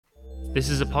This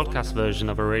is a podcast version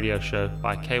of a radio show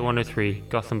by K103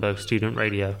 Gothenburg Student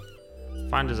Radio.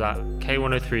 Find us at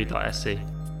k103.se.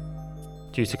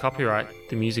 Due to copyright,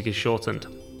 the music is shortened.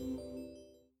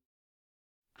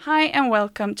 Hi and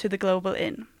welcome to The Global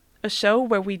In, a show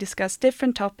where we discuss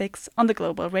different topics on the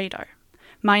global radar.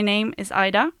 My name is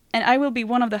Ida, and I will be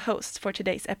one of the hosts for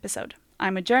today's episode.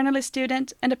 I'm a journalist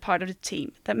student and a part of the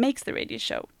team that makes the radio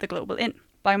show The Global In.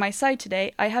 By my side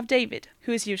today, I have David,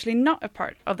 who is usually not a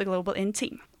part of the Global In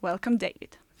team. Welcome,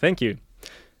 David. Thank you.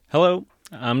 Hello,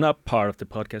 I'm not part of the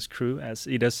podcast crew, as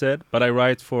Ida said, but I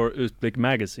write for Upheave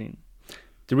magazine.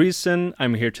 The reason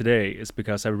I'm here today is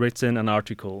because I've written an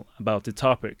article about the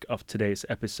topic of today's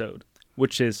episode,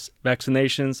 which is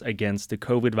vaccinations against the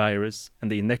COVID virus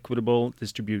and the inequitable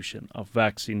distribution of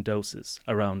vaccine doses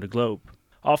around the globe,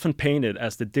 often painted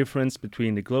as the difference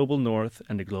between the global north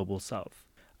and the global south.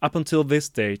 Up until this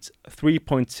date,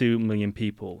 3.2 million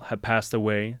people have passed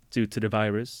away due to the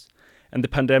virus, and the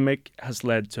pandemic has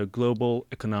led to a global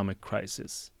economic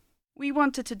crisis. We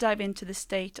wanted to dive into the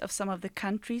state of some of the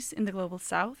countries in the global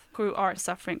south who are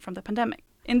suffering from the pandemic.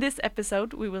 In this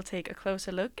episode, we will take a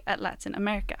closer look at Latin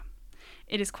America.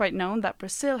 It is quite known that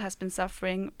Brazil has been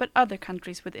suffering, but other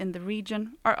countries within the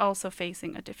region are also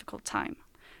facing a difficult time,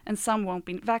 and some won't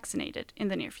be vaccinated in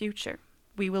the near future.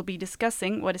 We will be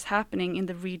discussing what is happening in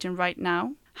the region right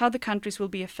now, how the countries will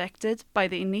be affected by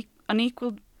the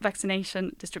unequal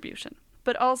vaccination distribution,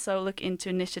 but also look into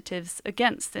initiatives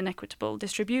against the inequitable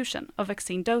distribution of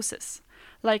vaccine doses,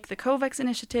 like the Covax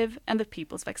initiative and the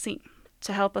People's Vaccine.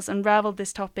 To help us unravel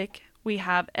this topic, we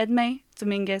have Edmé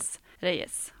Domingues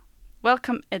Reyez.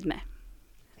 Welcome, Edmé.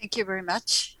 Thank you very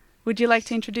much. Would you like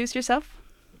to introduce yourself?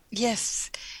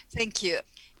 Yes, thank you.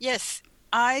 Yes,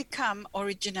 I come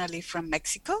originally from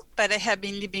Mexico, but I have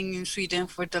been living in Sweden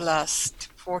for the last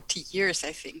 40 years,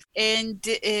 I think. And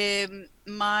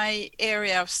my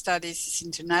area of studies is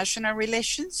international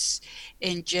relations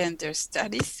and gender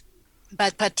studies.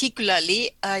 But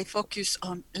particularly, I focus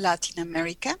on Latin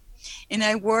America, and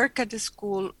I work at the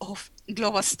School of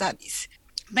Global Studies,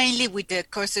 mainly with the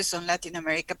courses on Latin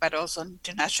America, but also on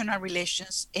international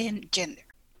relations and gender.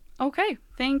 Okay,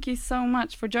 thank you so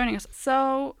much for joining us.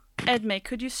 So, Edmé,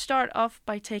 could you start off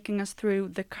by taking us through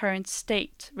the current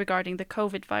state regarding the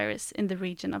COVID virus in the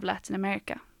region of Latin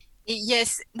America?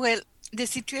 Yes, well, the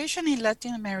situation in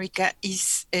Latin America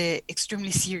is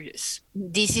extremely serious.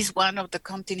 This is one of the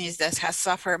continents that has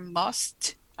suffered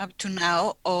most up to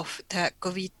now of the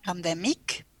COVID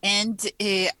pandemic. And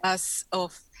as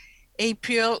of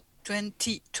April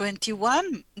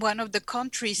 2021, one of the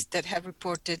countries that have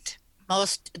reported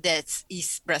most deaths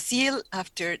is Brazil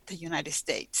after the United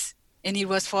States. And it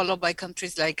was followed by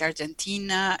countries like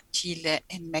Argentina, Chile,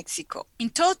 and Mexico. In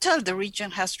total, the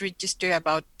region has registered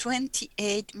about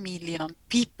 28 million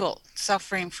people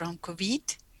suffering from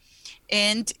COVID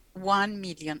and 1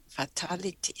 million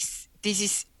fatalities. This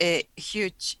is a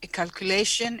huge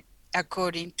calculation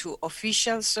according to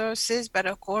official sources, but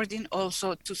according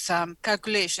also to some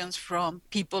calculations from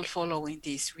people following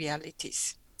these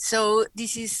realities. So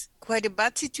this is quite a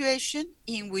bad situation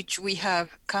in which we have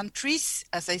countries,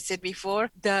 as I said before,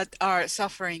 that are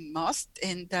suffering most,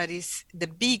 and that is the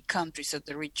big countries of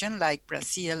the region like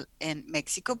Brazil and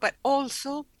Mexico, but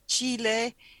also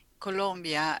Chile,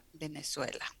 Colombia,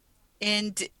 Venezuela.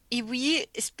 And if we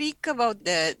speak about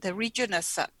the region as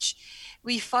such,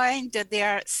 we find that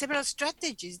there are several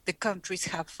strategies the countries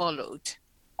have followed.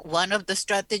 One of the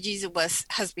strategies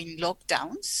has been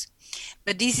lockdowns,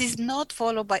 but this is not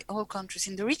followed by all countries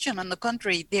in the region. On the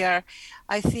contrary, there are,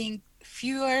 I think,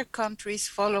 fewer countries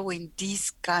following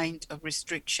this kind of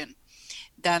restriction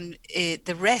than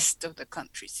the rest of the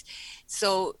countries.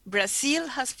 So Brazil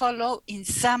has followed in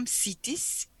some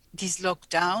cities this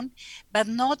lockdown, but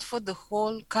not for the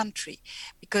whole country,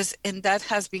 and that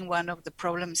has been one of the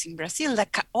problems in Brazil, the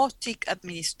chaotic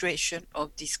administration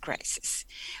of this crisis,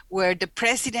 where the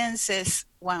president says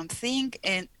one thing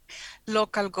and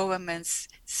local governments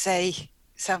say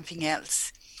something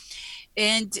else.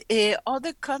 And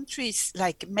other countries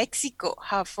like Mexico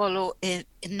have followed a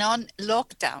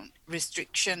non-lockdown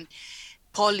restriction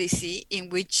policy in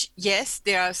which, yes,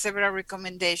 there are several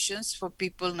recommendations for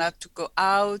people not to go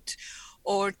out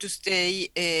or to stay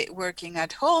working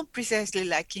at home, precisely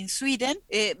like in Sweden,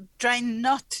 trying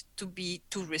not to be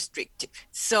too restrictive.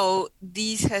 So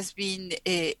this has been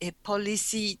a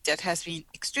policy that has been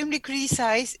extremely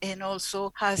criticized and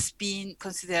also has been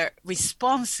considered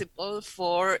responsible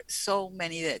for so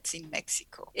many deaths in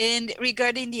Mexico. And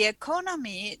regarding the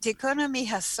economy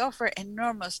has suffered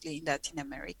enormously in Latin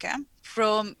America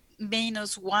from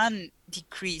 -1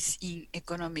 decrease in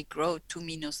economic growth to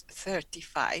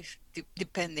 -35,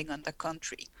 depending on the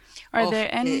country. Are there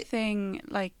anything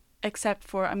like, except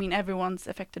for, I mean, everyone's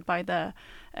affected by the,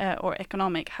 or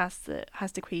economic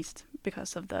has decreased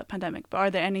because of the pandemic, but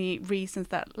are there any reasons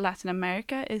that Latin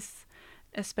America is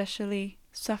especially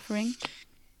suffering?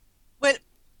 Well,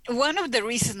 one of the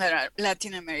reasons that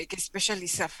Latin America is especially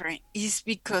suffering is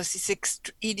because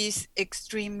it is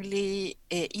extremely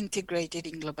integrated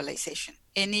in globalization.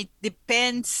 And it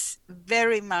depends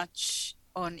very much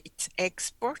on its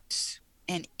exports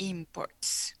and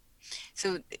imports.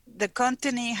 So the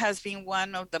continent has been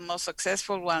one of the most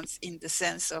successful ones in the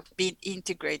sense of being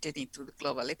integrated into the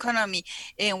global economy.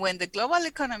 And when the global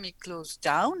economy closed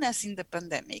down, as in the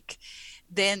pandemic,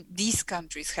 then these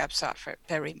countries have suffered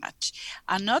very much.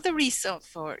 Another reason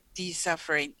for this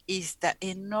suffering is the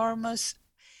enormous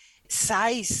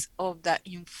size of the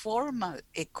informal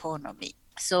economy.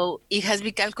 So it has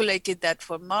been calculated that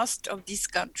for most of these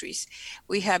countries,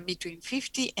 we have between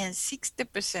 50 and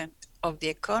 60% of the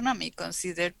economy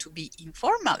considered to be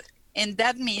informal. And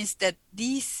that means that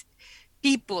these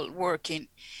people working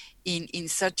in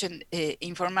such an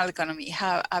informal economy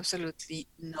have absolutely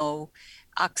no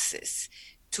access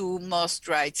to most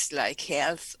rights like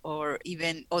health or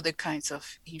even other kinds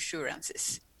of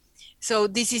insurances. So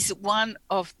this is one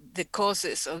of the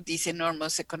causes of this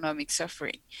enormous economic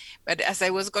suffering. But as I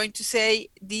was going to say,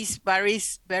 this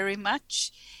varies very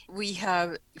much. We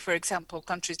have, for example,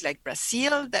 countries like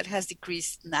Brazil that has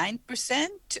decreased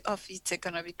 9% of its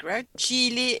economic growth,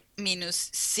 Chile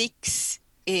 -6%,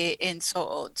 and so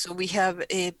on. So we have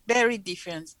very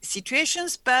different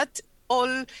situations, but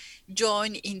all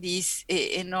join in this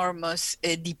enormous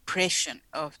depression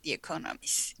of the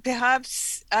economies.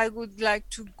 Perhaps I would like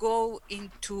to go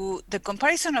into the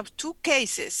comparison of two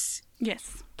cases.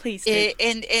 Yes, please do.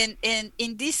 And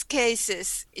in these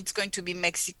cases, it's going to be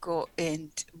Mexico and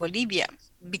Bolivia,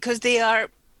 because they are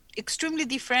extremely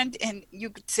different and you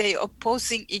could say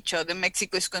opposing each other.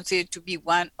 Mexico is considered to be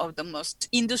one of the most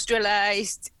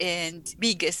industrialized and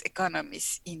biggest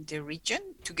economies in the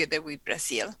region, together with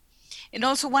Brazil. And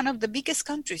also one of the biggest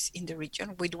countries in the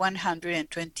region with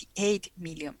 128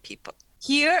 million people.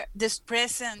 Here, this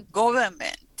present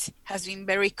government has been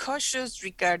very cautious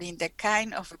regarding the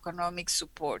kind of economic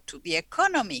support to the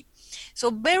economy. So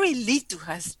very little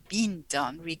has been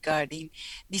done regarding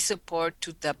the support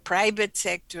to the private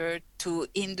sector, to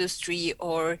industry,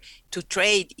 or to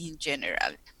trade in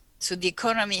general. So the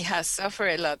economy has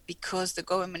suffered a lot because the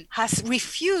government has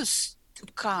refused to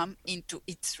come into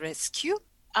its rescue,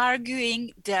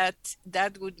 arguing that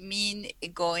that would mean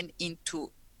going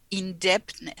into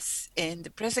indebtedness, and the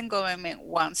present government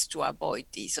wants to avoid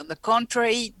this. On the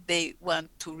contrary, they want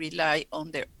to rely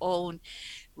on their own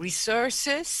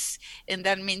resources, and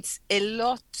that means a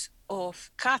lot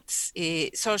of cuts,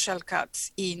 social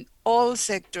cuts in all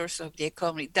sectors of the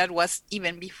economy. That was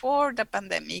even before the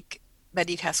pandemic, but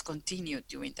it has continued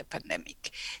during the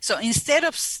pandemic. So instead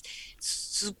of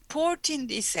supporting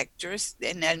these sectors,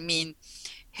 and I mean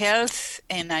health,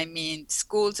 and I mean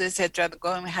schools, etc., the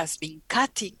government has been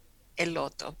cutting a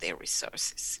lot of their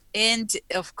resources. And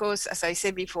of course, as I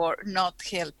said before, not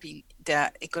helping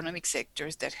the economic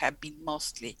sectors that have been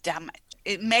mostly damaged.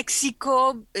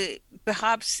 Mexico,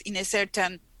 perhaps in a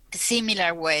certain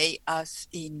similar way as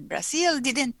in Brazil,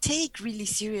 didn't take really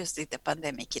seriously the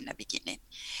pandemic in the beginning.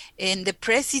 And the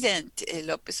president,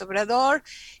 López Obrador,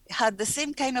 had the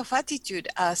same kind of attitude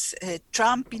as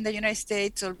Trump in the United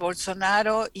States or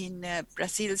Bolsonaro in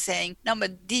Brazil, saying, no,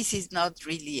 but this is not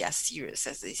really as serious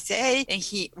as they say. And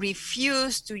he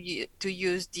refused to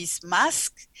use this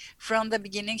mask from the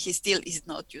beginning. He still is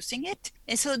not using it.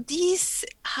 And so this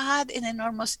had an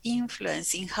enormous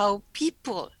influence in how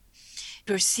people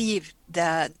perceive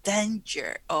the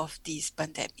danger of this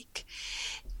pandemic.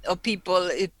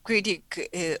 People, critic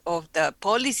of the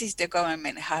policies the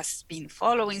government has been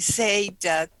following, say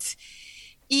that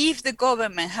if the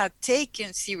government had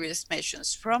taken serious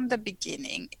measures from the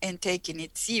beginning and taken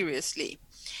it seriously,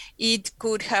 it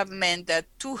could have meant that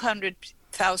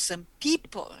 200,000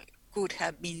 people could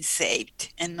have been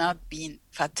saved and not been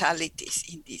fatalities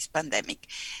in this pandemic.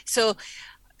 So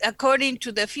according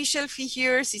to the official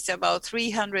figures, it's about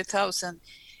 300,000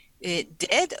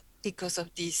 dead because of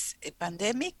this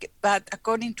pandemic. But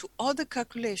according to other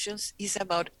calculations, it's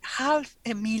about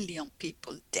 500,000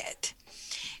 people dead.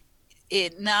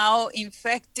 Now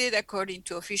infected, according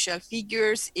to official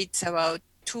figures, it's about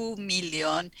 2.5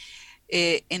 million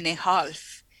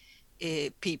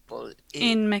people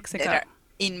in Mexico.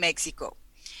 In Mexico.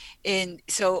 And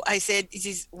so I said this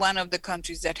is one of the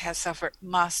countries that has suffered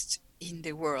most in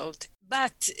the world.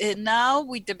 But now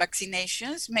with the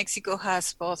vaccinations, Mexico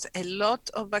has bought a lot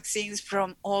of vaccines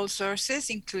from all sources,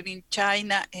 including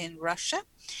China and Russia.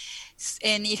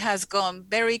 And it has gone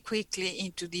very quickly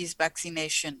into these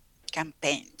vaccination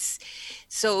campaigns.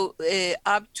 So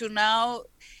up to now,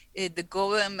 the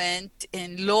government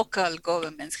and local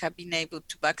governments have been able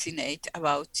to vaccinate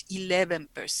about 11%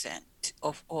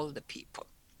 of all the people.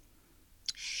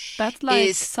 That's like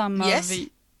yes?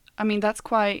 That's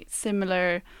quite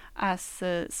similar as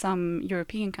some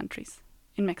European countries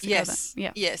in Mexico. Yes, then.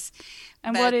 Yeah. Yes.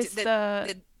 And but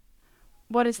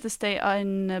what is the state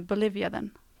in Bolivia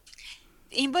then?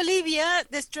 In Bolivia,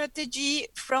 the strategy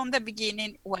from the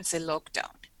beginning was a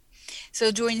lockdown. So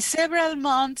during several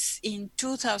months in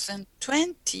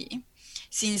 2020,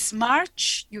 since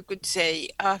March, you could say,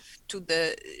 up to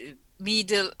the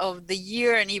middle of the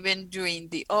year, and even during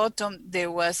the autumn,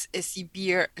 there was a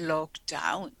severe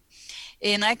lockdown.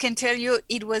 And I can tell you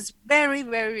it was very,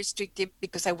 very restrictive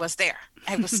because I was there.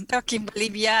 I was stuck in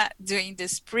Bolivia during the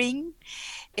spring.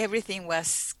 Everything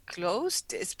was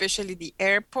closed, especially the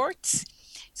airports.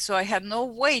 So I had no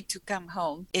way to come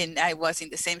home. And I was in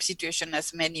the same situation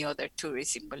as many other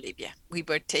tourists in Bolivia. We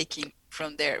were taking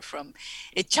from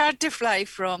a charter flight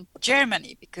from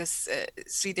Germany because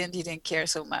Sweden didn't care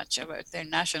so much about their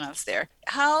nationals there.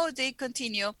 How they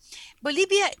continue,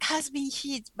 Bolivia has been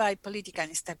hit by political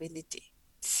instability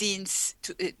since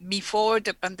before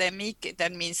the pandemic.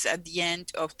 That means at the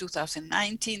end of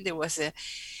 2019, there was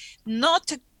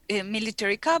not a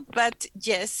military coup, but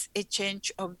yes, a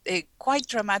quite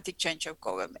dramatic change of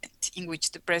government in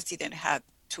which the president had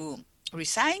to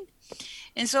resign.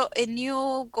 And so a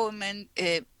new government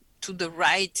to the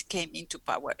right came into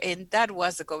power, and that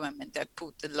was the government that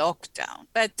put the lockdown.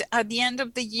 But at the end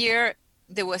of the year,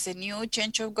 there was a new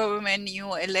change of government,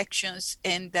 new elections,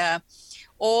 and the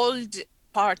old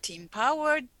party in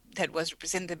power that was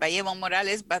represented by Evo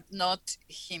Morales, but not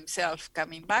himself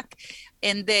coming back.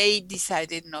 And they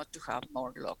decided not to have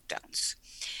more lockdowns.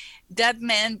 That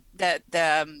meant that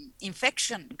the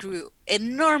infection grew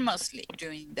enormously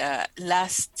during the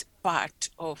last part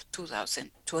of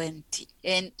 2020.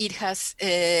 And it has...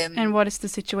 and what is the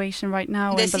situation right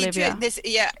now in Bolivia?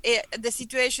 The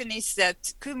situation is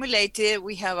that cumulated,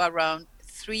 we have around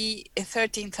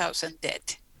 13,000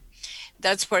 dead.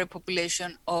 That's for a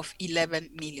population of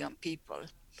 11 million people.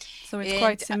 So it's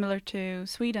quite similar to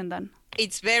Sweden then?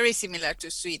 It's very similar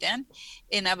to Sweden,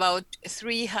 and about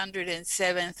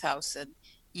 307,000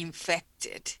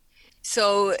 infected.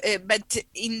 So, but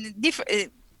in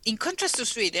contrast to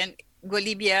Sweden,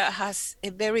 Bolivia has a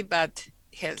very bad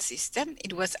health system.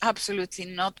 It was absolutely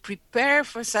not prepared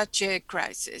for such a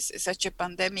crisis, such a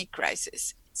pandemic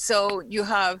crisis. So you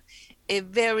have a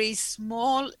very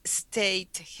small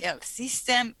state health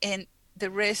system, and the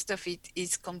rest of it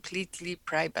is completely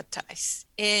privatized.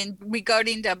 And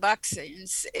regarding the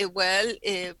vaccines,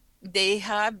 they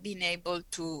have been able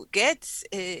to get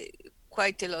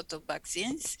quite a lot of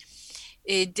vaccines.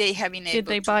 They have been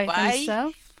able to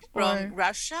buy from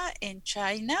Russia and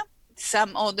China,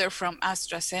 some other from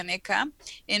AstraZeneca,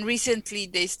 and recently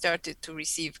they started to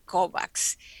receive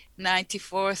Covax.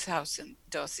 94,000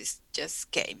 doses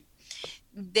just came.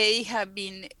 They have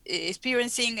been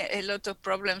experiencing a lot of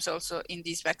problems also in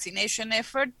this vaccination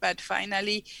effort, but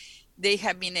finally they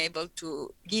have been able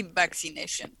to give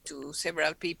vaccination to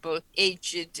several people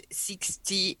aged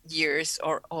 60 years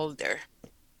or older.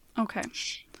 Okay.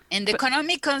 And the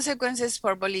economic consequences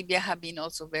for Bolivia have been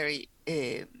also very,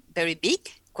 very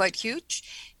big, quite huge.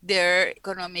 Their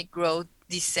economic growth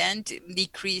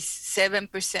decreased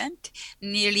 7%,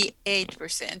 nearly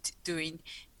 8% during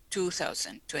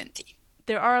 2020.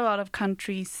 There are a lot of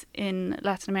countries in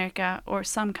Latin America, or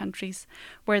some countries,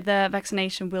 where the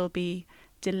vaccination will be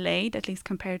delayed, at least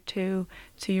compared to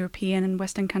European and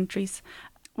Western countries.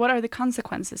 What are the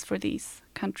consequences for these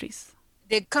countries?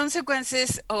 The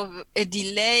consequences of a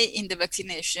delay in the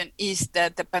vaccination is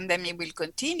that the pandemic will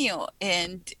continue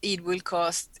and it will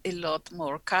cost a lot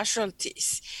more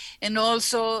casualties. And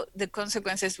also the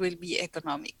consequences will be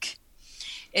economic.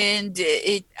 And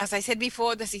as I said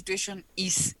before, the situation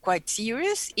is quite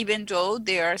serious, even though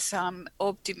there are some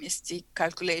optimistic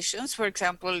calculations, for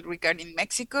example, regarding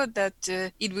Mexico, that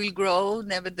it will grow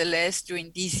nevertheless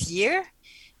during this year.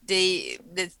 The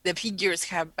figures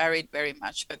have varied very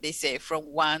much, but they say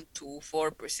from 1% to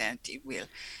 4% it will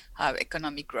have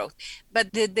economic growth.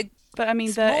 But the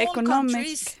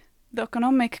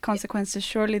economic consequences,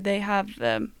 surely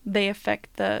they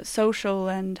affect the social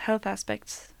and health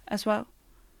aspects as well.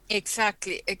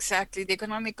 Exactly. The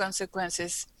economic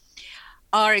consequences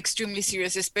are extremely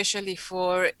serious, especially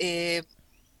for the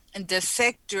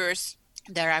sectors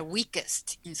that are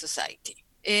weakest in society.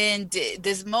 And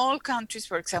the small countries,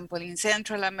 for example, in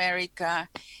Central America,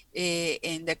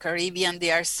 in the Caribbean,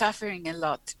 they are suffering a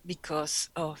lot because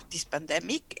of this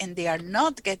pandemic, and they are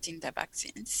not getting the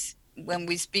vaccines. When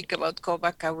we speak about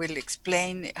Covax, I will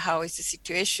explain how is the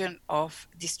situation of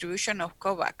distribution of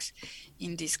Covax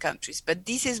in these countries. But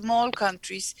these small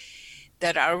countries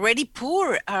that are already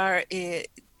poor are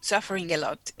suffering a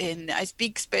lot. And I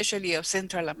speak especially of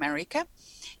Central America.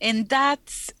 And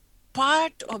that's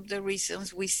part of the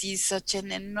reasons we see such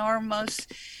an enormous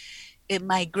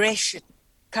migration,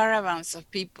 caravans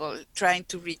of people trying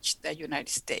to reach the United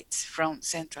States from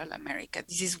Central America.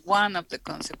 This is one of the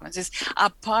consequences,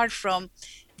 apart from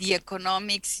the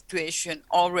economic situation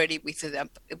already with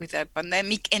the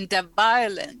pandemic and the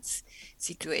violence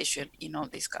situation in all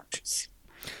these countries.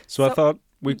 So I thought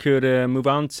we could move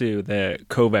on to the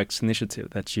Covax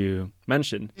initiative that you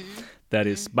mentioned. That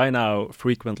is by now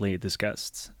frequently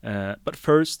discussed. But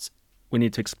first, we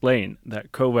need to explain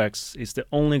that Covax is the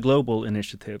only global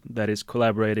initiative that is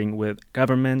collaborating with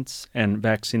governments and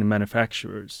vaccine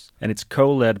manufacturers, and it's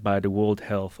co-led by the World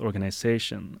Health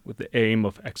Organization with the aim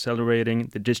of accelerating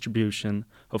the distribution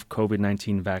of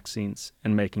COVID-19 vaccines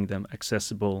and making them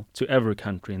accessible to every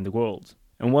country in the world.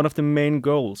 And one of the main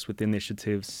goals with the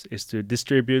initiatives is to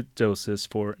distribute doses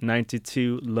for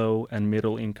 92 low and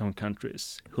middle income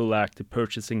countries who lack the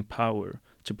purchasing power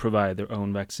to provide their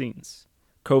own vaccines.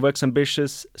 Covax's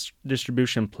ambitious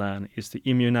distribution plan is to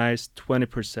immunize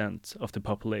 20% of the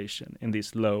population in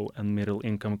these low and middle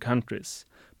income countries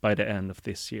by the end of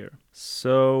this year.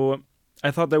 So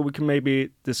I thought that we could maybe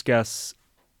discuss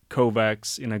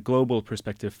Covax in a global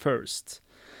perspective first.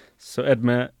 So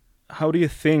Edmé, how do you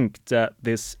think that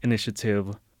this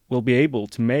initiative will be able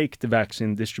to make the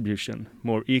vaccine distribution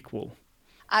more equal?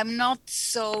 I'm not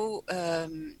so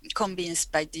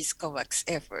convinced by this Covax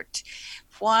effort.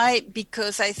 Why?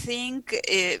 Because I think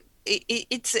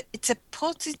it's a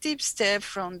positive step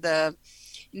from the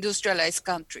industrialized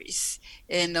countries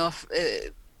and of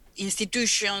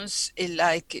institutions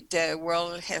like the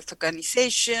World Health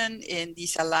Organization and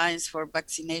this Alliance for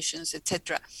Vaccinations,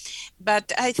 etc.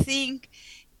 But I think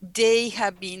they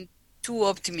have been too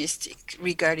optimistic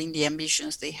regarding the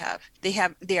ambitions they have.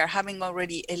 They are having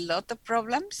already a lot of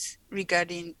problems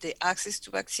regarding the access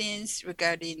to vaccines,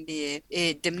 regarding the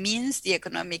means, the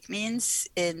economic means,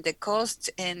 and the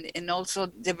cost, and also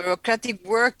the bureaucratic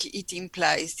work it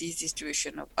implies, this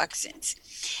distribution of vaccines.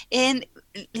 And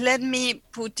let me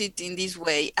put it in this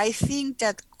way. I think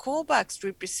that COVAX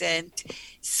represent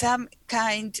some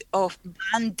kind of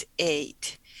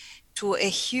band-aid to a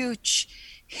huge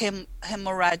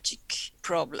hemorrhagic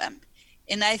problem.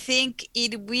 And I think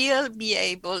it will be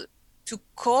able to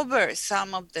cover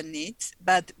some of the needs,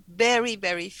 but very,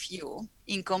 very few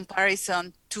in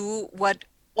comparison to what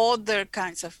other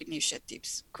kinds of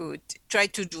initiatives could try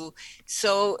to do.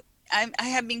 So I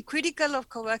have been critical of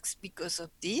COVAX because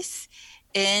of this.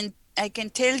 And I can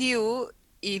tell you,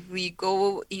 if we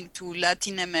go into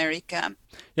Latin America.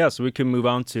 Yeah, so we can move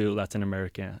on to Latin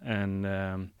America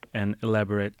and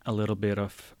elaborate a little bit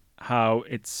of how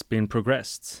it's been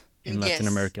progressed in Latin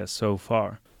America so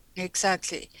far.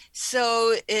 Exactly.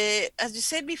 So, as you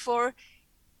said before,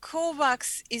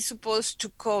 COVAX is supposed to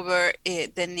cover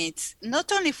the needs,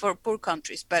 not only for poor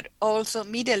countries, but also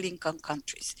middle-income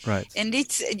countries. Right. And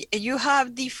you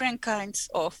have different kinds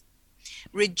of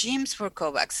regimes for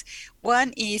COVAX.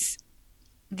 One is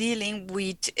dealing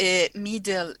with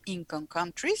middle-income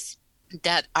countries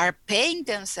that are paying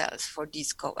themselves for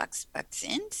these COVAX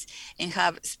vaccines and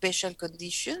have special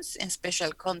conditions and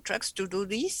special contracts to do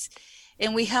this.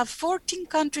 And we have 14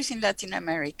 countries in Latin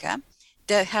America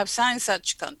that have signed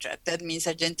such contract. That means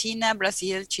Argentina,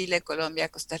 Brazil, Chile, Colombia,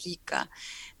 Costa Rica,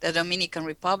 the Dominican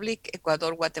Republic,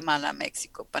 Ecuador, Guatemala,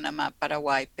 Mexico, Panama,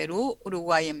 Paraguay, Peru,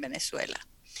 Uruguay, and Venezuela.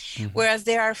 Mm-hmm. Whereas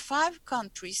there are 5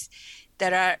 countries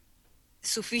that are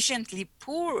sufficiently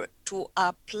poor to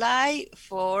apply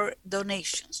for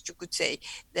donations. You could say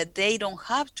that they don't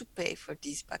have to pay for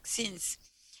these vaccines.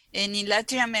 And in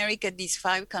Latin America, these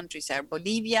 5 countries are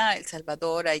Bolivia, El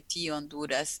Salvador, Haiti,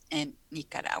 Honduras, and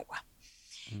Nicaragua.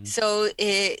 Mm-hmm. So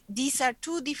these are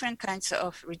 2 different kinds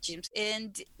of regimes,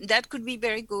 and that could be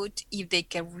very good if they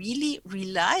can really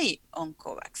rely on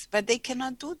COVAX, but they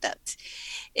cannot do that.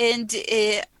 And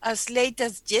as late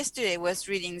as yesterday, I was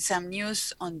reading some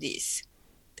news on this.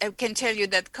 I can tell you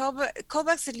that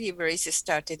COVAX deliveries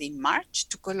started in March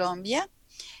to Colombia,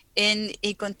 and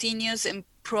it continues and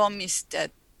promised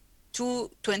that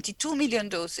 22 million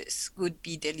doses would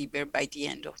be delivered by the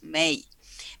end of May.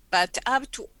 But up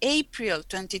to April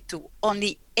 22,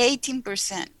 only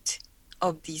 18%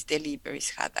 of these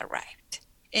deliveries had arrived.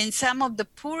 And some of the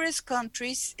poorest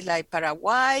countries, like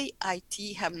Paraguay,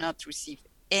 Haiti, have not received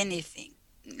anything.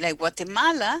 Like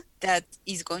Guatemala, that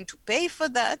is going to pay for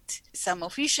that. Some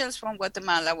officials from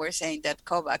Guatemala were saying that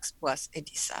Covax was a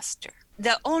disaster.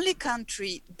 The only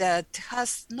country that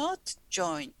has not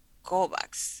joined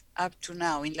Covax up to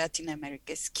now in Latin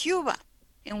America is Cuba.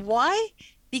 And why?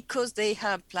 Because they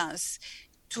have plans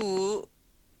to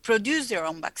produce their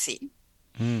own vaccine.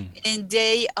 And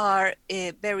they are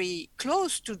very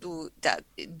close to do that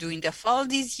during the fall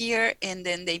this year, and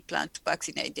then they plan to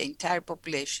vaccinate the entire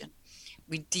population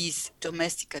with this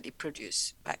domestically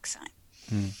produced vaccine.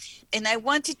 And I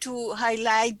wanted to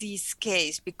highlight this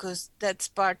case because that's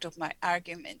part of my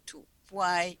argument to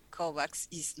why Covax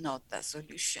is not the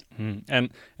solution. And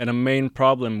a main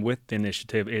problem with the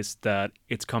initiative is that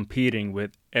it's competing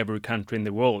with every country in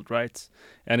the world, right?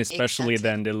 And especially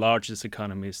then the largest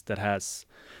economies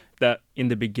that in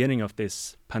the beginning of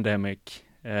this pandemic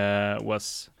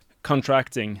was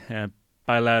contracting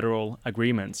bilateral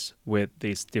agreements with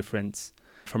these different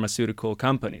pharmaceutical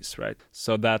companies, right?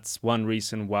 So that's one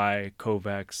reason why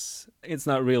Covax, it's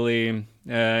not really,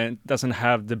 it doesn't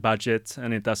have the budget,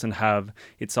 and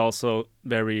it's also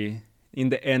very in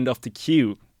the end of the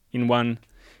queue in one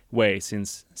way,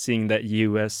 since seeing that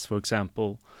US, for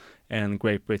example, and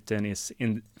Great Britain is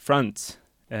in front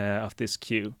of this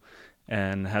queue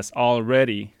and has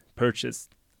already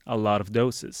purchased a lot of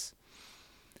doses.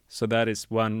 So that is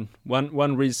one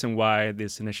reason why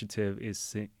this initiative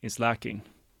is lacking.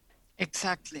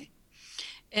 Exactly.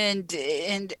 And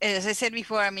as I said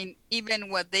before, I mean, even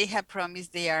what they have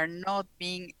promised, they are not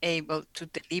being able to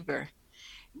deliver.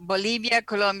 Bolivia,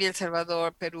 Colombia, El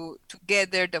Salvador, Peru,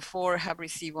 together the four have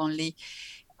received only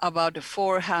about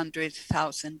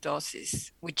 400,000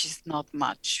 doses, which is not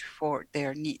much for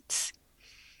their needs.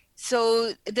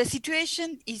 So the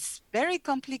situation is very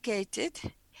complicated,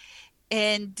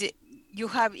 and you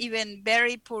have even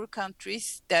very poor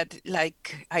countries that,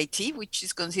 like Haiti, which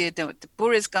is considered the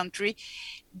poorest country,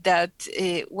 that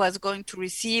was going to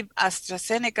receive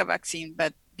AstraZeneca vaccine,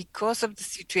 but because of the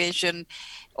situation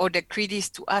or the credits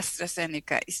to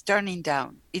AstraZeneca is turning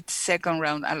down its second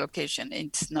round allocation, and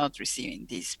it's not receiving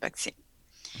this vaccine.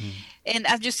 And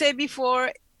as you said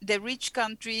before, the rich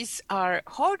countries are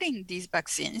hoarding these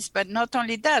vaccines, but not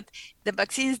only that, the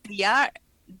vaccines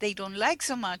they don't like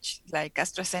so much, like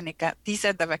AstraZeneca, these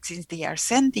are the vaccines they are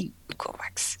sending to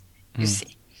Covax, you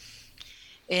see.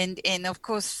 And of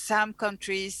course, some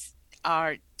countries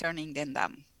are turning them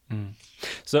down.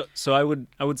 So I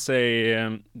would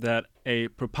say that a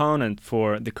proponent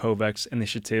for the Covax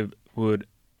initiative would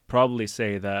probably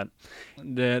say that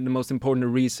the most important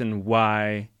reason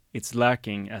why it's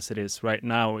lacking as it is right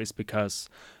now is because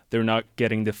they're not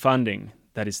getting the funding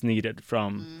that is needed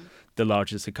from the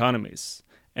largest economies.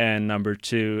 And number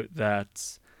two,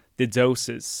 that the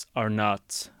doses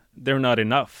they're not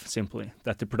enough, simply,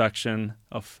 that the production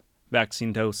of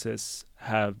vaccine doses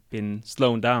have been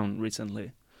slowed down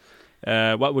recently.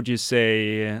 What would you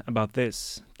say about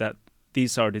this, that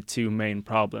these are the two main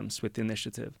problems with the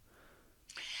initiative?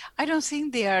 I don't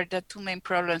think they are the two main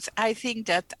problems. I think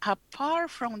that apart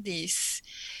from this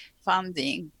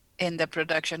funding and the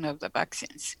production of the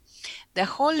vaccines, the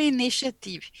whole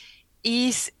initiative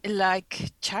is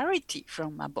like charity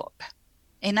from above.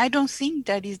 And I don't think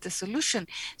that is the solution.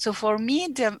 So for me,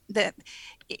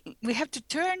 we have to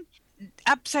turn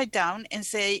upside down and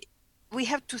say, we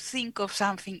have to think of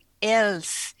something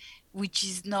else, which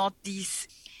is not this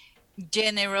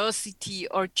generosity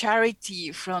or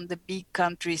charity from the big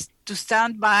countries to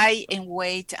stand by and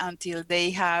wait until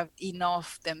they have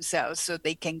enough themselves so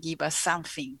they can give us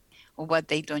something of what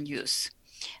they don't use.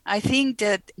 I think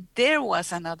that there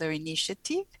was another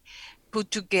initiative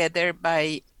put together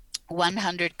by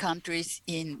 100 countries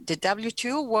in the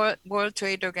WTO, World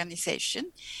Trade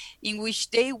Organization, in which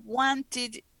they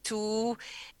wanted to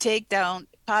take down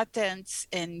patents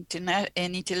and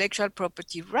intellectual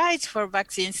property rights for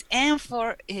vaccines and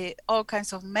for all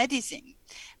kinds of medicine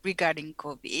regarding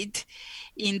COVID,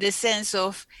 in the sense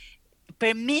of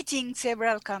permitting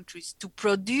several countries to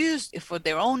produce for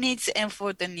their own needs and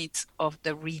for the needs of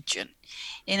the region.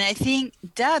 And I think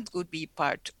that would be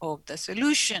part of the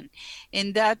solution.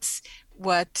 And that's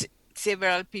what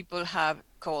several people have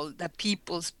called the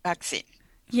people's vaccine.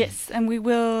 Yes, and we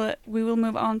will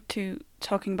move on to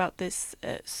talking about this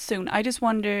soon. I just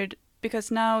wondered,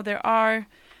 because now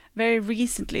very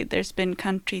recently there's been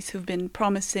countries who've been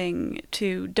promising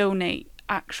to donate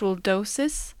actual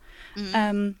doses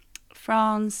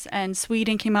France, and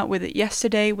Sweden came out with it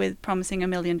yesterday with promising 1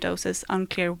 million doses,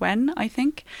 unclear when, I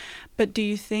think. But do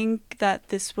you think that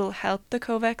this will help the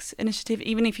Covax initiative,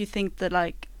 even if you think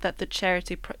that the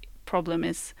charity problem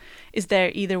is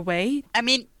there either way? I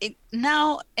mean,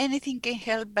 now anything can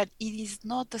help, but it is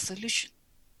not a solution.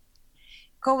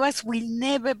 Covax will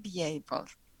never be able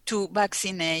to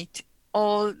vaccinate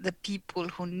all the people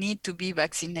who need to be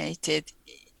vaccinated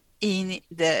in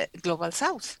the global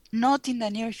south, not in the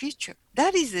near future.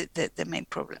 That is the main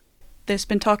problem. There's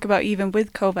been talk about, even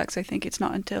with Covax, I think it's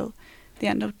not until the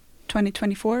end of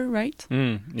 2024, right?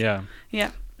 Yeah.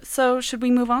 Yeah. So should we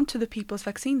move on to the people's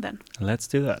vaccine then? Let's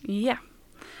do that. Yeah.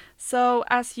 So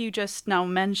as you just now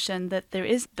mentioned, that there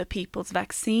is the people's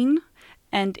vaccine,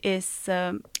 and is...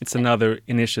 it's another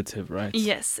initiative, right?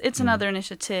 Yes, it's another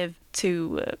initiative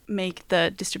to make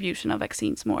the distribution of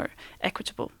vaccines more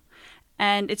equitable.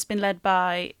 And it's been led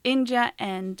by India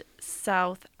and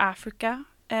South Africa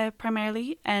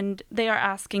primarily, and they are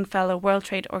asking fellow World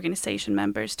Trade Organization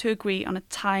members to agree on a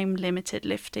time-limited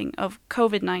lifting of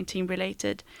COVID-19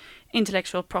 related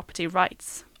intellectual property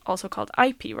rights, also called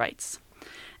IP rights.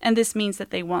 And this means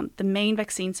that they want the main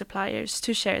vaccine suppliers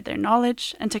to share their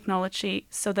knowledge and technology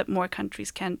so that more countries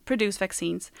can produce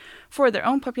vaccines for their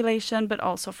own population, but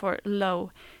also for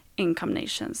low-income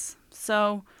nations.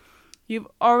 So you've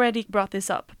already brought this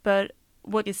up, but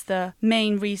what is the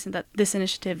main reason that this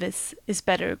initiative is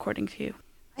better, according to you?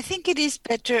 I think it is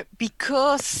better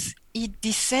because it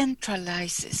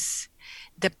decentralizes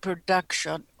the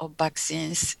production of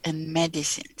vaccines and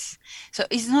medicines. So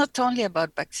it's not only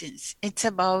about vaccines, it's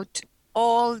about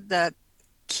all the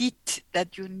kit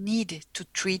that you need to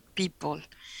treat people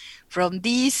from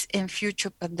these and future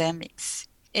pandemics.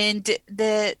 And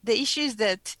the issue is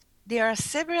that there are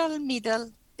several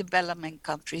middle development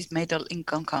countries, middle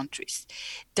income countries,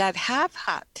 that have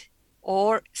had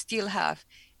or still have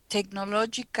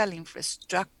technological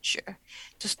infrastructure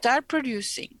to start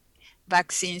producing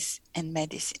vaccines and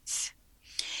medicines.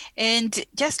 And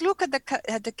just look at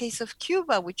the case of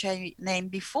Cuba, which I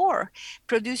named before,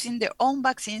 producing their own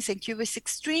vaccines. And Cuba is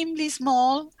extremely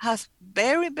small, has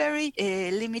very, very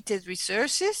limited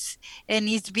resources, and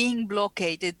is being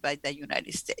blockaded by the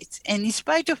United States. And in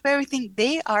spite of everything,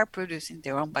 they are producing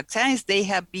their own vaccines. They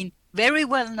have been very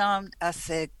well known as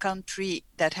a country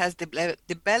that has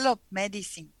developed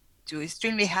medicine to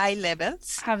extremely high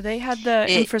levels. Have they had the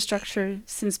infrastructure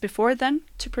since before then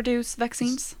to produce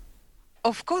vaccines?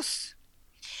 Of course.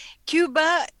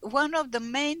 Cuba, one of the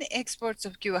main exports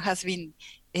of Cuba has been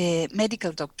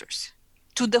medical doctors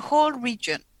to the whole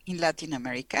region in Latin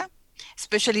America,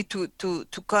 especially to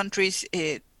countries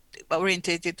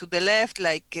oriented to the left,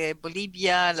 like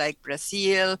Bolivia, like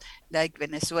Brazil, like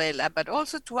Venezuela, but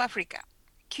also to Africa.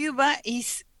 Cuba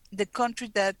is the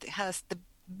country that has the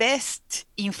best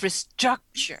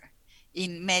infrastructure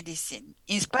in medicine,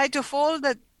 in spite of all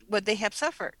that what they have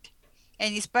suffered.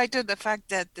 And in spite of the fact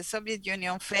that the Soviet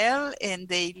Union fell and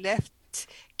they left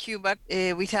Cuba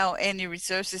without any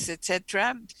resources,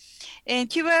 etc. And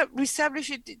Cuba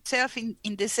reestablished itself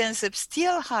in the sense of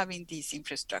still having this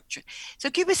infrastructure.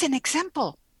 So Cuba is an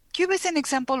example. Cuba is an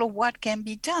example of what can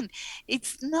be done.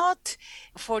 It's not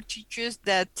for teachers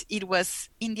that it was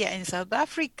India and South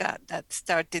Africa that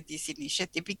started this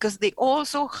initiative, because they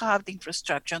also have the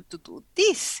infrastructure to do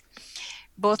this,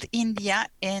 both India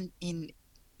and in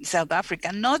South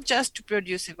Africa, not just to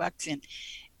produce a vaccine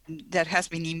that has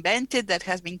been invented, that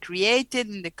has been created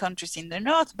in the countries in the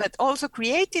north, but also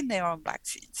creating their own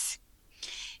vaccines.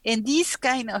 And these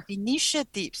kind of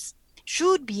initiatives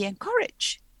should be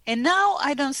encouraged. And now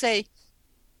I don't say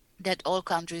that all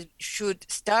countries should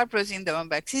start producing their own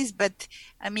vaccines, but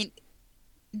I mean,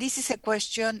 this is a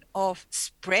question of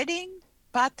spreading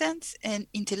patents and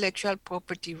intellectual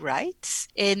property rights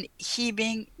and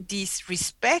having this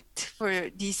respect for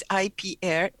this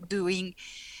IPR, doing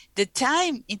the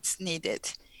time it's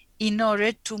needed in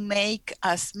order to make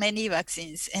as many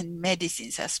vaccines and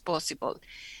medicines as possible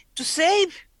to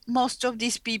save most of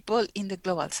these people in the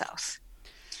global south.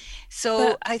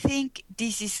 So I think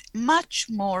this is much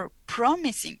more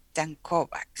promising than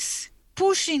Covax.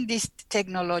 Pushing this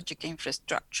technological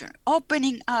infrastructure,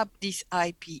 opening up this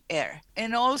IPR,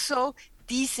 and also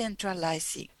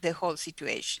decentralizing the whole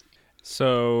situation.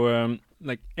 So,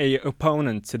 like a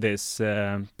opponent to this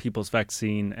people's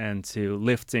vaccine and to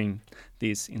lifting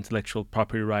these intellectual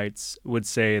property rights would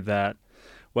say that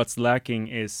what's lacking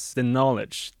is the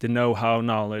knowledge, the know-how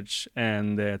knowledge,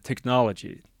 and the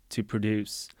technology to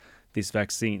produce these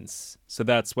vaccines. So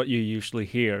that's what you usually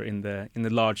hear in the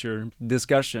larger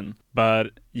discussion.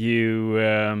 But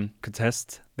you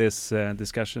contest this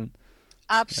discussion?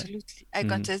 Absolutely. I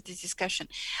contest this discussion.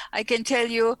 I can tell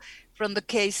you from the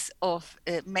case of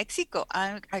Mexico.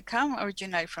 I come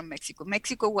originally from Mexico.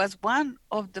 Mexico was one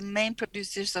of the main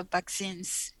producers of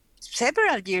vaccines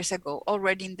several years ago,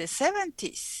 already in the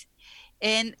 70s.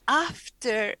 And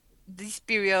after this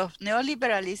period of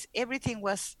neoliberalism, everything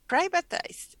was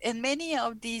privatized. And many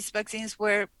of these vaccines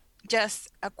were just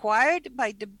acquired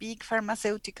by the big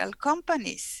pharmaceutical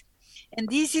companies. And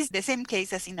this is the same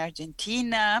case as in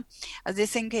Argentina, as the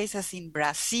same case as in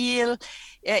Brazil.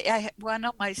 One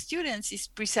of my students is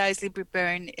precisely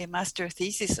preparing a master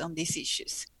thesis on these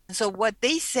issues. So what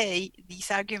they say,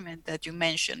 this argument that you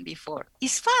mentioned before,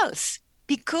 is false.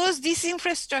 Because this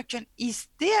infrastructure is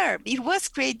there. It was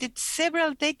created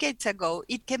several decades ago.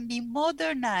 It can be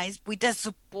modernized with the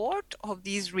support of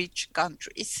these rich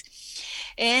countries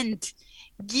and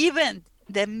given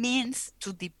the means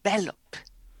to develop.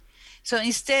 So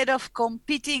instead of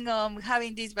competing on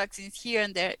having these vaccines here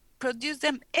and there, produce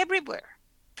them everywhere.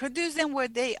 Produce them where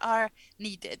they are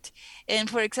needed. And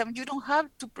for example, you don't have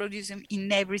to produce them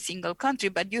in every single country,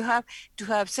 but you have to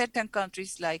have certain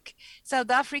countries like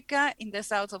South Africa, in the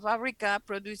south of Africa,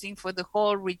 producing for the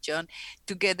whole region,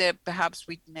 together perhaps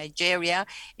with Nigeria.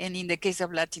 And in the case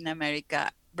of Latin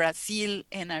America, Brazil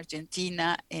and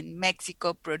Argentina and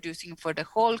Mexico producing for the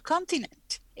whole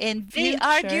continent. And they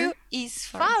argue is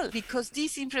false because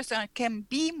this infrastructure can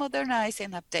be modernized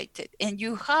and updated. And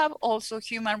you have also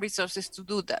human resources to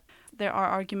do that. There are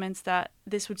arguments that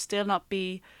this would still not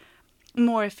be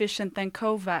more efficient than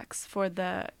Covax for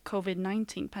the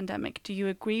COVID-19 pandemic. Do you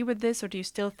agree with this, or do you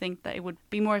still think that it would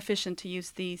be more efficient to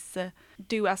use these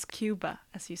do as Cuba,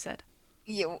 as you said?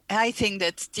 Yeah, I think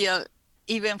that still,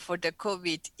 even for the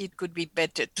COVID, it could be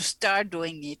better to start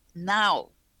doing it now,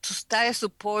 to start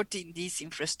supporting this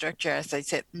infrastructure, as I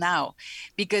said, now.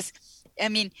 Because, I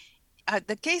mean,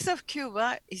 the case of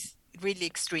Cuba is really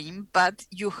extreme, but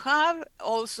you have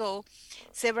also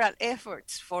several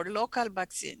efforts for local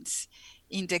vaccines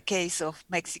in the case of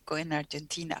Mexico and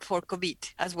Argentina for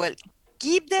COVID as well.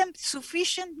 Give them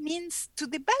sufficient means to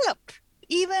develop,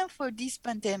 even for this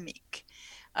pandemic.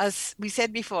 As we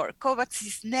said before, Covax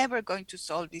is never going to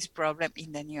solve this problem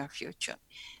in the near future.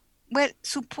 Well,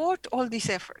 support all these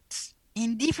efforts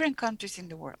in different countries in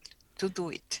the world to do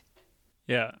it.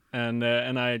 Yeah, and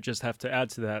I just have to add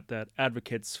to that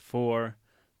advocates for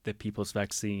the people's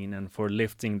vaccine and for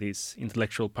lifting these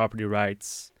intellectual property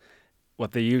rights,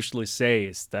 what they usually say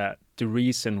is that the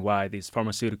reason why these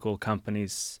pharmaceutical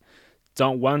companies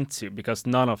don't want to, because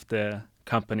none of the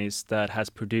companies that has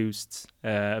produced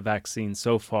a vaccine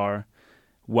so far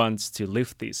wants to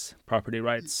lift these property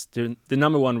rights. The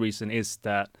number one reason is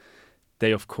that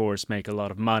they, of course, make a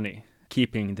lot of money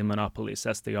keeping the monopolies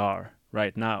as they are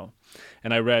right now.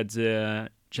 And I read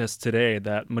just today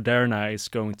that Moderna is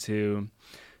going to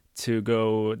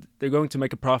they're going to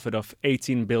make a profit of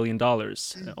 $18 billion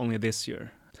only this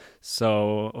year.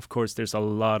 So, of course, there's a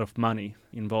lot of money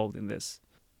involved in this.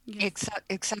 Yes.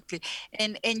 Exactly.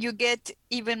 And you get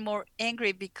even more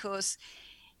angry because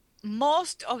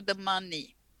most of the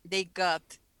money they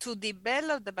got to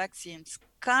develop the vaccines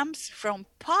comes from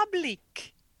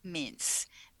public means.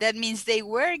 That means they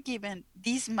were given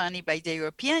this money by the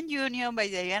European Union, by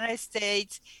the United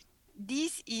States.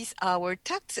 This is our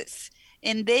taxes,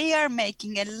 and they are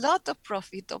making a lot of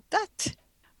profit of that.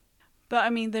 But I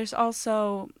mean, there's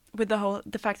also, with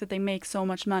the fact that they make so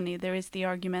much money, there is the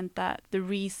argument that the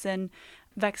reason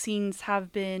vaccines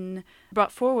have been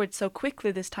brought forward so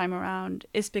quickly this time around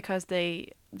is because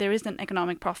there is an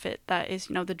economic profit that is,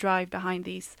 the drive behind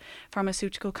these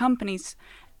pharmaceutical companies.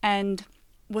 And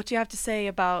what do you have to say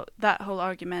about that whole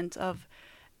argument of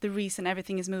the reason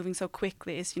everything is moving so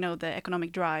quickly is, the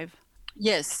economic drive?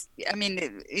 Yes, I mean,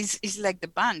 it's like the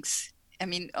banks. I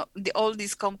mean, all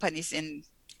these companies and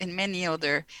many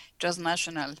other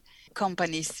transnational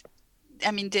companies,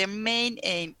 I mean, their main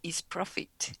aim is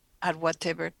profit at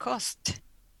whatever cost.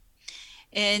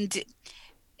 And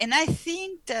I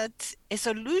think that a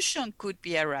solution could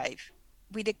be arrived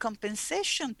with a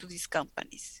compensation to these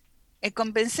companies, a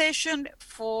compensation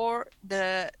for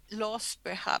the loss,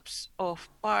 perhaps, of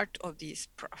part of these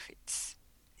profits.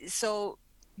 So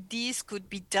this could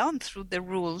be done through the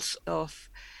rules of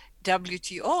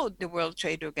WTO, the World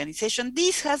Trade Organization.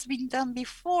 This has been done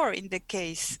before in the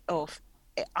case of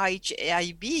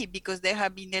HIV, because there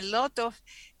have been a lot of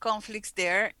conflicts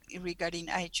there regarding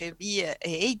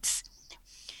HIV/AIDS.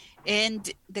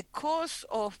 And the cost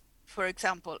of, for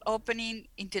example, opening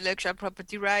intellectual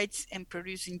property rights and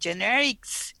producing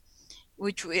generics,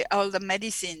 which all the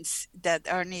medicines that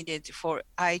are needed for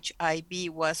HIV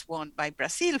was won by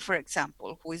Brazil, for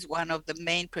example, who is one of the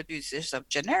main producers of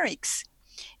generics.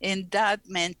 And that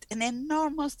meant an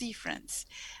enormous difference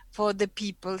for the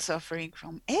people suffering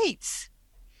from AIDS.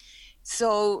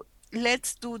 So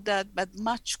let's do that, but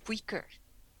much quicker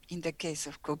in the case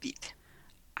of COVID.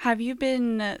 Have you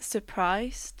been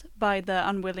surprised by the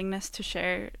unwillingness to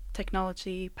share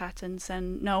technology, patents,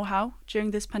 and know-how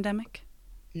during this pandemic?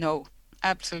 No,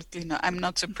 absolutely not. I'm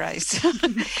not surprised.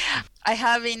 I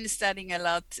have been studying a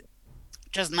lot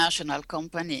transnational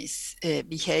companies'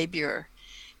 behavior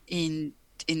in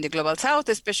the global south,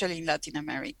 especially in Latin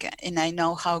America, and I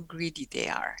know how greedy they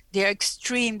are. They are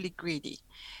extremely greedy.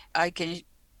 I can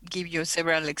give you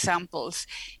several examples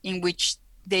in which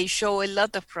they show a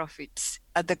lot of profits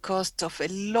at the cost of a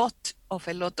lot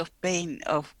of pain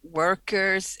of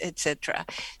workers, etc.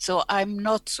 So I'm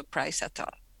not surprised at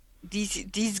all.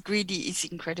 This greedy is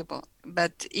incredible,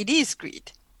 but it is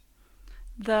greed.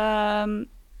 The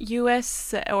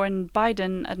US or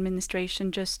Biden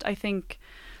administration just, I think,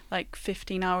 like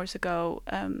 15 hours ago,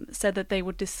 said that they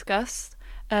would discuss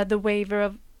the waiver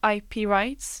of IP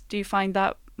rights. Do you find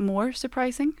that more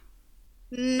surprising?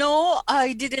 No,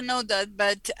 I didn't know that,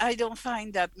 but I don't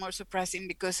find that more surprising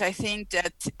because I think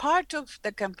that part of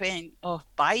the campaign of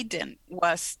Biden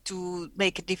was to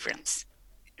make a difference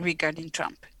regarding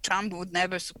Trump. Trump would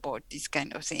never support this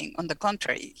kind of thing. On the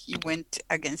contrary, he went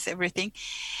against everything.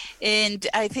 And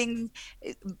I think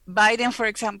Biden, for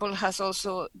example, has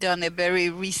also done a very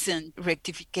recent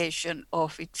rectification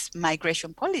of its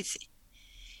migration policy.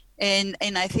 And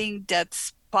I think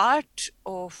that's part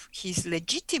of his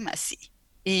legitimacy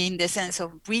in the sense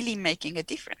of really making a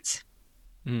difference.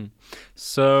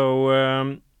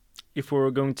 So if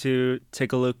we're going to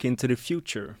take a look into the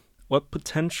future, what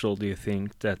potential do you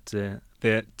think that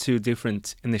the two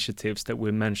different initiatives that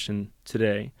we mentioned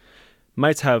today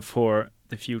might have for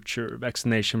the future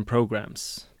vaccination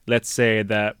programs? Let's say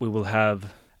that we will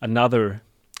have another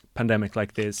pandemic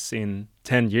like this in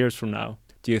 10 years from now.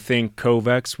 Do you think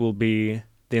Covax will be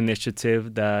the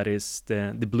initiative that is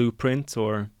the blueprint,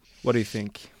 or what do you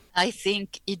think? I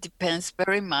think it depends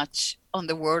very much on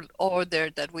the world order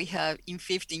that we have in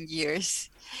 15 years.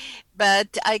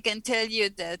 But I can tell you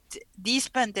that this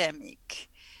pandemic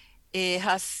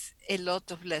has a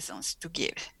lot of lessons to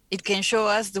give. It can show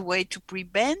us the way to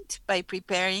prevent by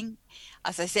preparing,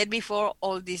 as I said before,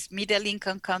 all these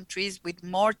middle-income countries with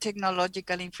more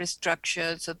technological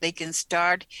infrastructure so they can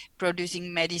start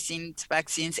producing medicines,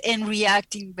 vaccines, and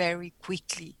reacting very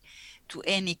quickly to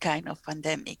any kind of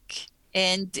pandemic.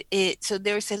 And so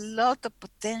there's a lot of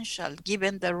potential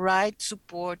given the right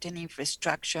support and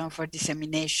infrastructure for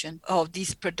dissemination of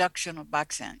this production of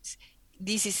vaccines.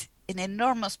 This is an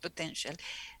enormous potential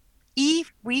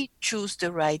if we choose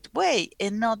the right way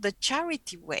and not the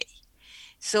charity way.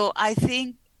 So I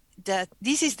think that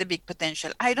this is the big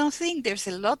potential. I don't think there's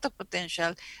a lot of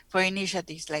potential for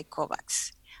initiatives like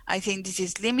Covax. I think this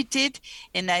is limited,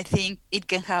 and I think it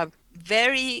can have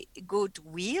very good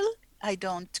will. I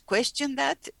don't question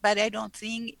that, but I don't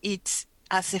think it's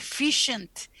as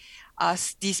efficient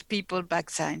as this People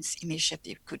Vaccines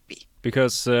initiative could be.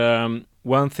 Because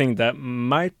one thing that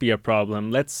might be a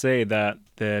problem, let's say that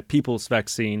the people's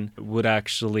vaccine would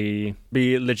actually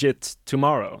be legit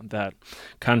tomorrow, that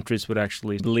countries would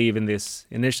actually believe in this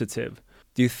initiative.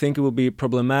 Do you think it will be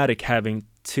problematic having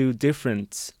two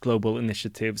different global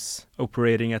initiatives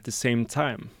operating at the same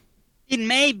time? It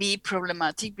may be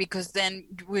problematic because then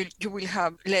you will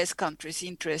have less countries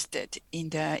interested in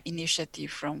the initiative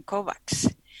from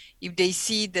Covax. If they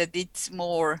see that it's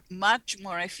much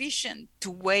more efficient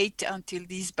to wait until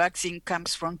this vaccine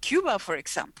comes from Cuba, for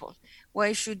example,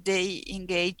 why should they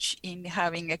engage in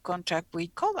having a contract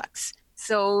with Covax?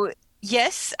 So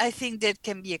yes, I think there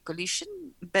can be a collision,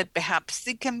 but perhaps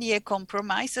there can be a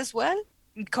compromise as well.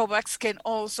 Covax can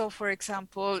also, for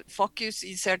example, focus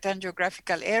in certain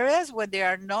geographical areas where there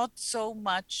are not so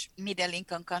much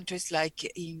middle-income countries like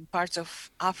in parts of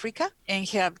Africa, and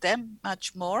have them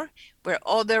much more, where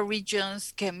other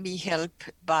regions can be helped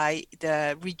by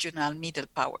the regional middle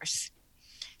powers.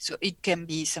 So it can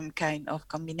be some kind of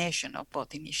combination of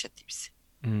both initiatives.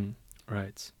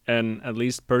 Right. And at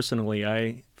least personally,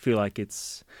 I feel like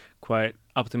it's quite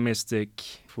optimistic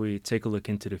if we take a look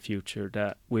into the future,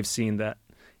 that we've seen that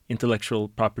intellectual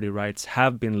property rights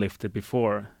have been lifted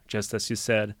before, just as you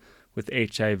said, with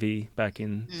HIV back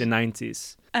in the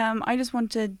 90s. I just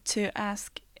wanted to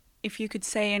ask if you could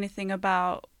say anything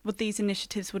about what these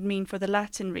initiatives would mean for the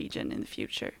Latin region in the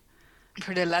future.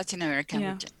 For the Latin American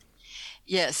region.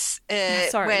 Yes.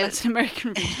 Latin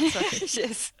American region, sorry.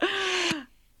 Yes.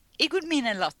 It would mean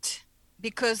a lot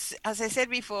because, as I said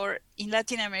before, in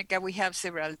Latin America, we have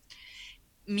several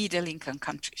middle-income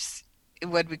countries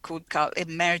what we could call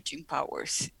emerging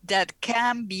powers that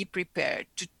can be prepared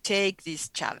to take this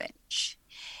challenge.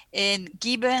 And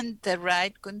given the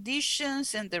right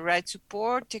conditions and the right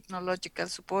support, technological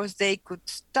support, they could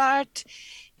start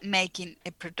making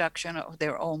a production of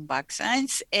their own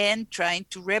vaccines and trying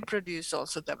to reproduce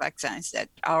also the vaccines that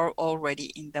are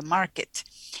already in the market.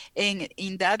 And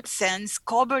in that sense,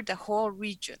 cover the whole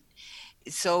region.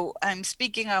 So I'm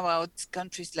speaking about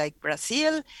countries like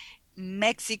Brazil,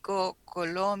 Mexico,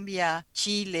 Colombia,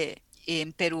 Chile,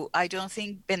 in Peru. I don't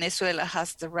think Venezuela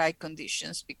has the right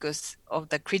conditions because of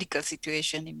the critical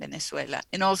situation in Venezuela.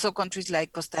 And also countries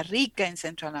like Costa Rica in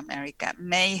Central America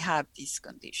may have these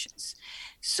conditions.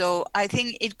 So I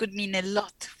think it could mean a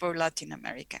lot for Latin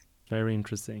America. Very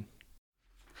interesting.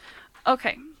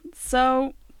 Okay,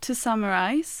 so to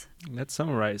summarize. Let's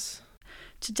summarize.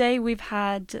 Today we've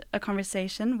had a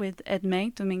conversation with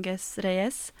Edmé Domingues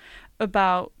Reyez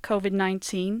about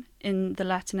COVID-19 in the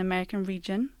Latin American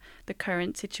region, the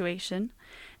current situation,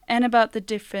 and about the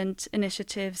different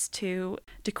initiatives to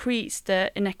decrease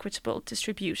the inequitable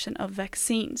distribution of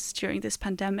vaccines during this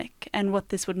pandemic and what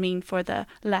this would mean for the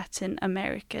Latin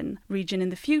American region in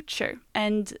the future.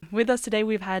 And with us today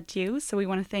we've had you, so we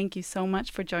want to thank you so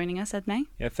much for joining us, Edmé.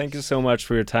 Yeah, thank you so much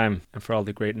for your time and for all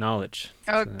the great knowledge.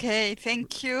 Okay,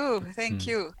 thank you. Thank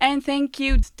you. And thank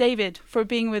you, David, for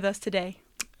being with us today.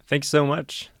 Thank you so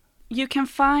much. You can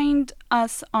find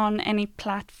us on any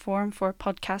platform for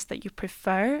podcasts that you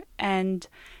prefer, and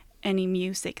any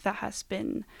music that has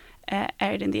been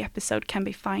aired in the episode can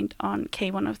be found on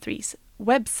K103's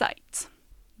website.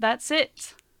 That's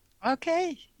it.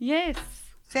 Okay. Yes.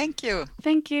 Thank you.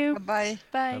 Thank you. Bye-bye.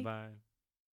 Bye. Bye-bye.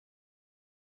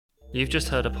 You've just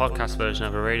heard a podcast version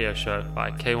of a radio show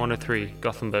by K103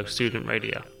 Gothenburg Student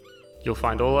Radio. You'll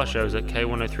find all our shows at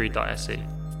k103.se.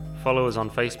 Follow us on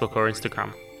Facebook or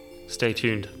Instagram. Stay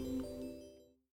tuned.